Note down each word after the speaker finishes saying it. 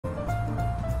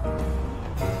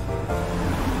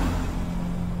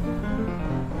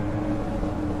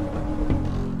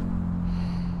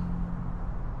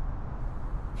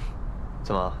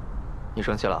怎么，你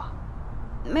生气了？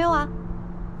没有啊。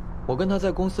我跟他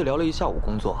在公司聊了一下午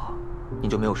工作，你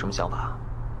就没有什么想法？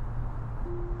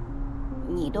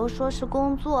你都说是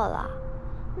工作了，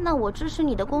那我支持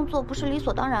你的工作不是理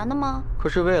所当然的吗？可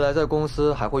是未来在公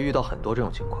司还会遇到很多这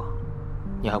种情况，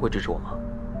你还会支持我吗？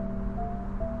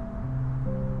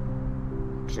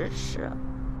支持。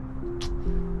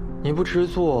你不吃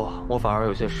醋，我反而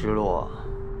有些失落。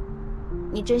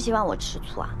你真希望我吃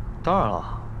醋啊？当然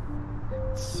了。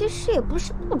其实也不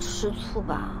是不吃醋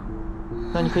吧。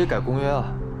那你可以改公约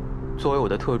啊。作为我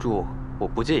的特助，我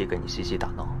不介意跟你嬉戏打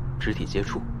闹、肢体接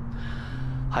触，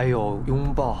还有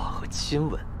拥抱和亲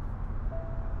吻。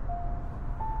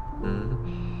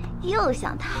又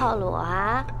想套路我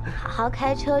啊？好好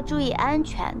开车，注意安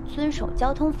全，遵守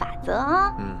交通法则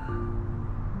啊！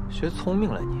学聪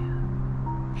明了你。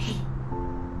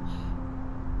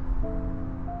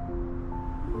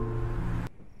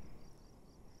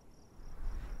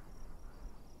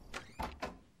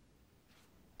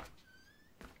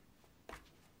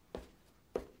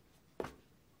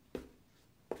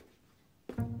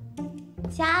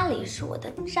家里是我的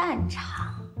战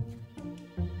场，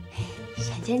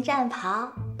选件战袍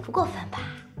不过分吧？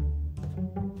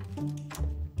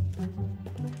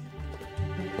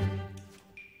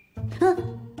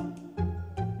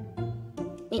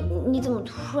你怎么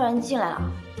突然进来了？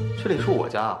这里是我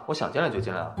家，我想进来就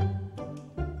进来了。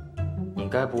你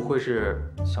该不会是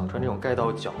想穿这种盖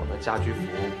到脚的家居服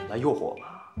来诱惑我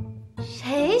吧？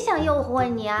谁想诱惑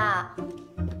你啊？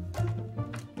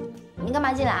你干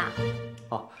嘛进来啊？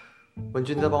哦，文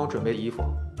君在帮我准备衣服，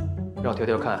让我挑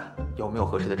挑看有没有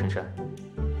合适的衬衫。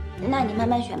那你慢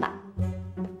慢选吧。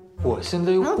我现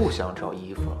在又不想找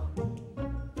衣服了。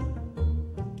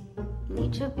你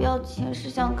这表情是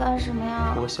想干什么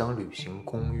呀？我想履行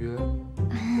公约。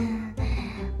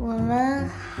我们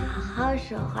好好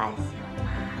说话行吗？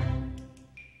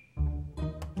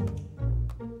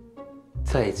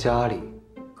在家里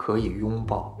可以拥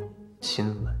抱、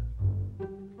亲吻。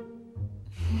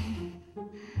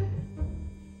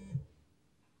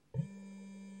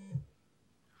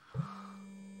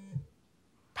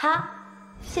他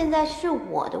现在是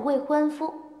我的未婚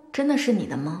夫。真的是你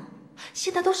的吗？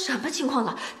现在都什么情况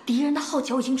了？敌人的号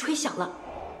角已经吹响了。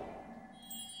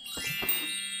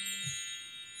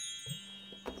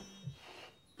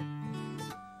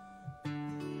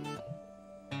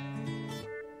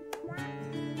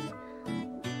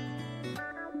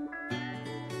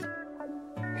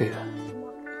月月。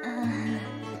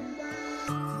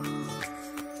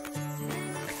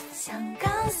想告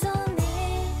诉你，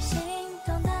心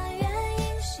动的原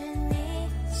因是你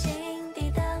心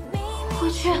底的秘密。我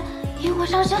去，萤火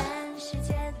上身！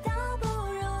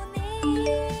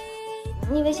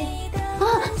你微信。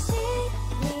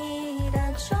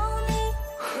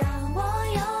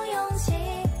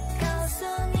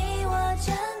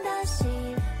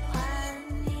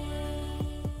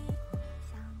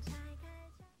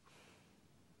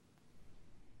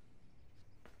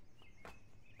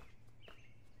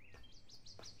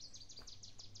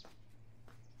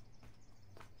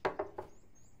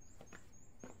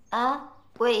啊，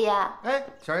桂爷。哎，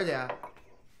小二姐，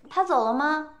他走了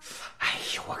吗？哎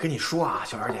呦，我跟你说啊，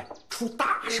小二姐出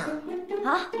大事儿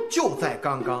啊！就在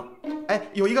刚刚，哎，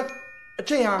有一个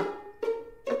这样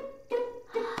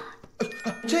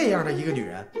的一个女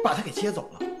人把他给接走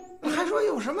了，还说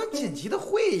有什么紧急的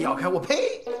会议要开，我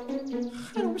呸！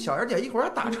害得我们小二姐一会儿要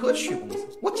打车去公司，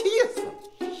我气死了。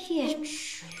叶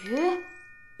芷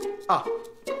啊，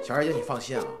小二姐你放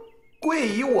心啊。桂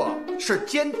姨，我是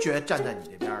坚决站在你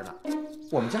这边的。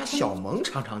我们家小萌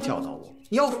常常教导我，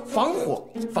你要防火、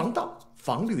防盗、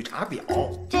防绿茶婊。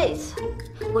这次，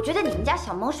我觉得你们家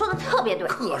小萌说的特别对。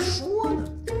可说呢，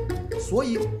所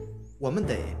以我们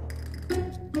得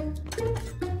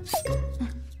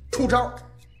出招。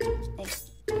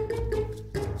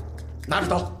拿着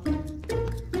刀。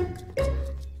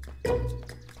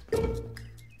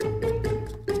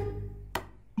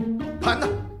盘他。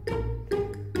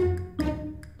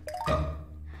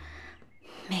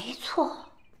没错，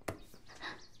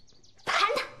盘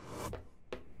他。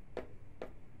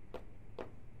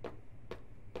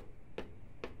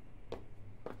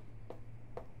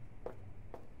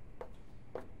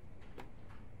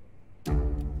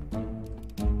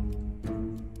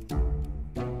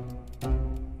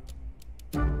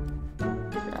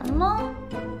人呢？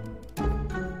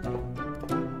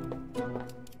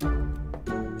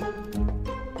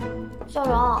小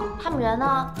荣，他们人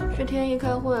呢？去天一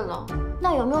开会了。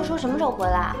那有没有说什么时候回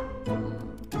来？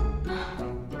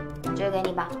这个给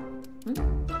你吧。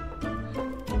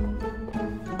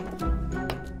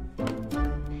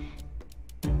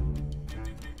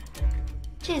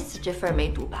这次这份没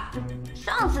读吧？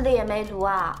上次的也没读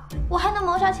啊，我还能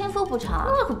谋杀亲夫不成？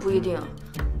那可不一定，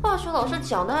化学老师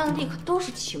讲的案例可都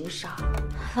是情杀。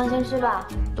放心吃吧，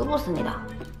毒不死你的。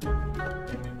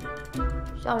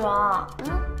小荣，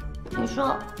你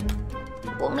说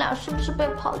我们俩是不是被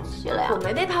抛弃了呀？我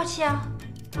没被抛弃啊。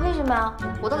为什么呀？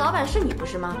我的老板是你不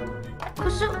是吗？可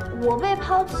是我被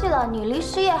抛弃了，你离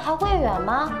失业还会远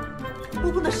吗？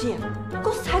我不能失业，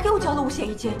公司才给我交了5险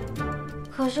1金。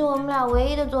可是我们俩唯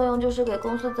一的作用就是给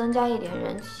公司增加一点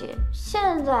人气，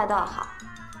现在倒好，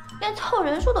连凑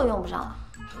人数都用不上了。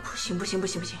不行，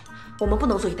我们不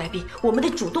能坐以待毙，我们得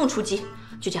主动出击。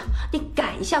就这样，你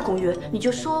改一下公约，你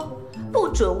就说不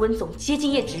准温总接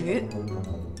近叶芷瑜。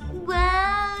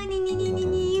哇，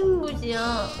你不行，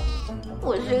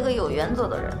我是一个有原则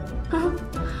的人。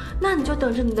那你就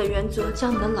等着你的原则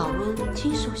将你的老温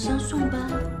亲手相送吧。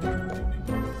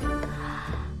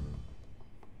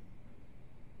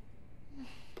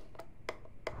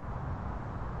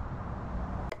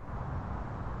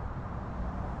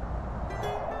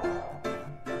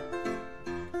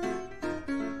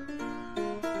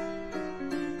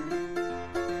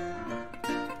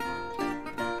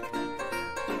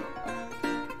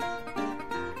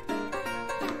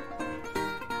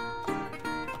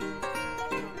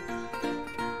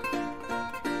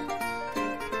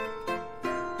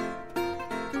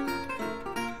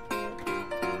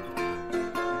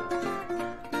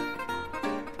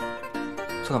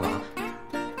在干嘛？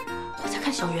我在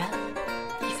看小袁，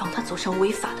以防他走上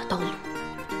违法的道路。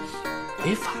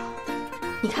违法？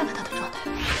你看看他的状态。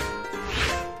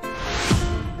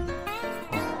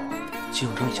哦，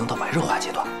竞争已经到白热化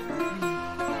阶段。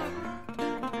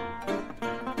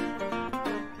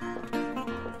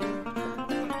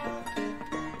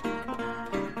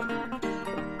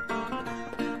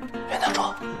袁教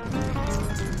授，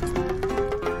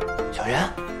小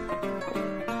袁。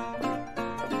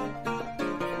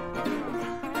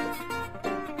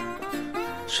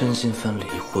身心分离，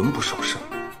魂不守舍，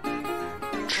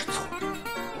吃醋。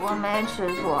我没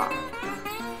吃醋。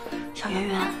小圆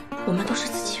圆，我们都是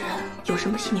自己人，有什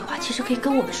么心里话其实可以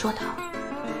跟我们说的。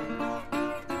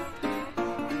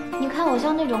你看我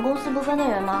像那种公私不分的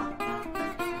人吗？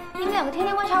你们两个天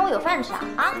天观察我有饭吃啊？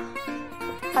啊？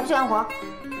还不去干活？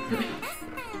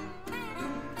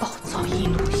暴躁易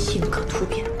怒，性格突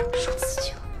变，受刺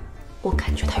激了，我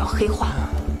感觉他要黑化了。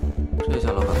这下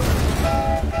老